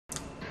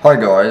Hi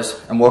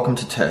guys, and welcome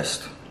to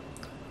Test,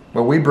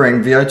 where we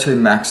bring VO2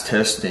 Max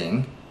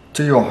testing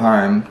to your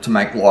home to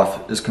make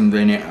life as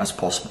convenient as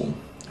possible.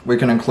 We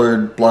can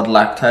include blood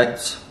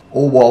lactates,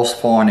 all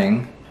whilst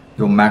finding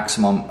your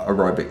maximum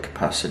aerobic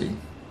capacity.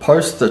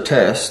 Post the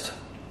test,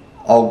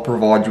 I'll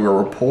provide you a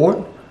report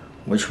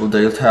which will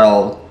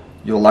detail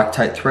your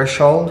lactate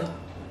threshold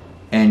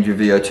and your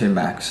VO2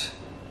 max,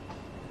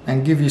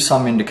 and give you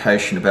some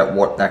indication about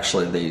what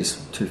actually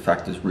these two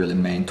factors really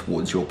mean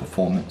towards your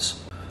performance.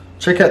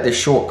 Check out this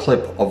short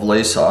clip of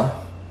Lisa,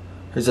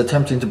 who's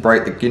attempting to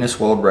break the Guinness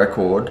World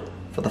Record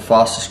for the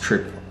fastest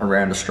trip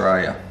around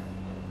Australia.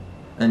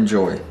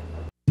 Enjoy.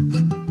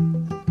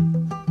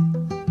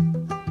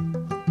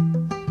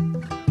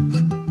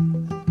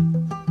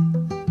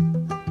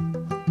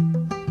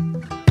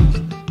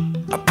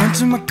 I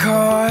punch in my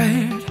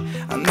card,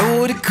 I know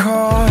what it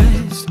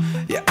costs.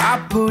 Yeah, I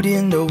put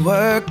in the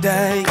work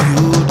that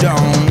you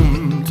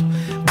don't.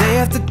 Day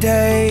after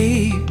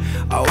day,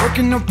 I work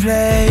in the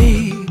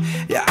play.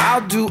 Yeah,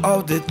 I'll do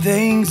all the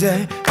things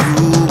that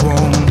you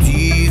won't.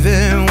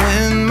 Even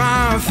when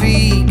my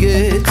feet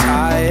get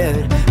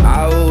tired,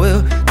 I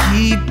will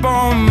keep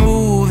on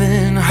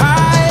moving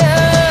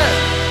higher.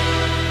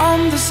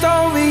 I'm the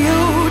story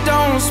you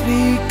don't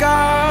speak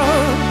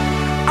of.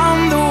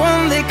 I'm the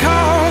one they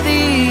call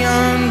the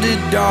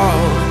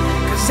underdog.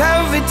 Cause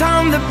every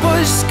time the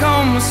push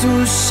comes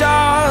to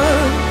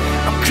shove,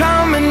 I'm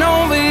climbing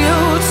over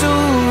you to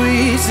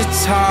reach the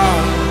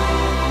top.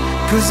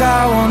 Cause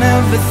I want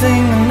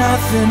everything and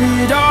nothing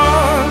at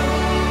all.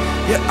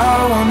 Yeah,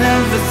 I want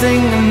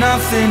everything and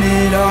nothing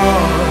at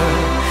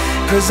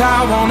all. Cause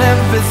I want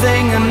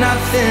everything and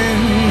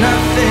nothing,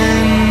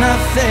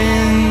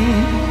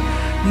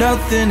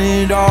 nothing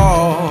at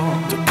all.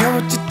 Don't care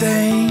what you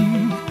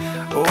think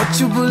or what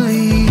you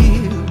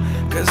believe,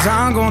 cause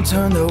I'm gonna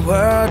turn the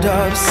world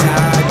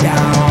upside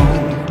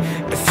down.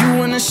 If you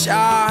want a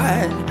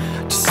shot,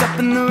 just step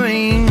in the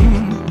ring.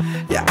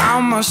 Yeah,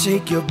 I'ma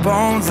shake your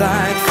bones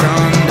like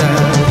thunder.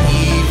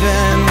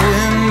 Even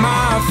when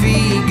my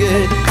feet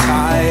get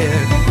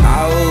tired,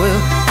 I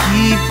will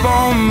keep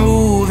on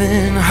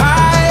moving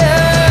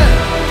higher.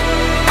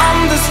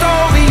 I'm the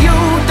story you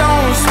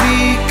don't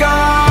speak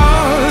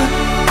of.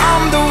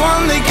 I'm the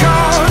one they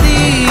call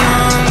the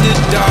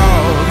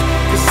underdog.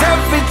 Cause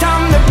every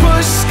time the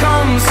push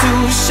comes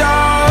to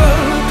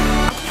shove,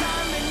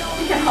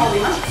 you can hold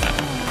him up.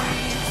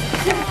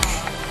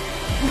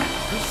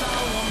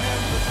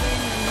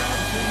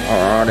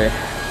 Alrighty.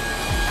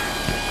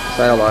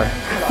 Say hello.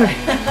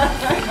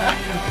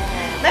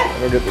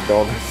 Look at the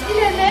dog.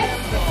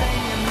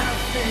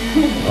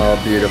 Oh,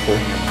 beautiful.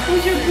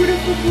 Who's your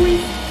beautiful boy?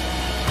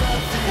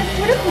 That's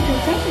beautiful,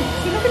 thank you.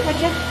 See, look at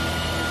Roger.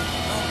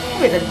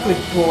 He's a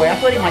good boy. I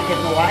thought he might get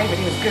in the way, but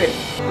he was good.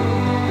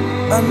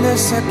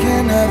 Unless I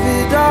can have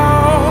it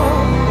all,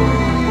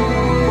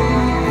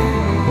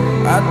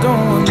 I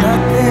don't want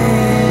nothing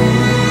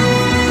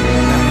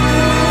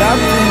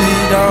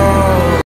at all.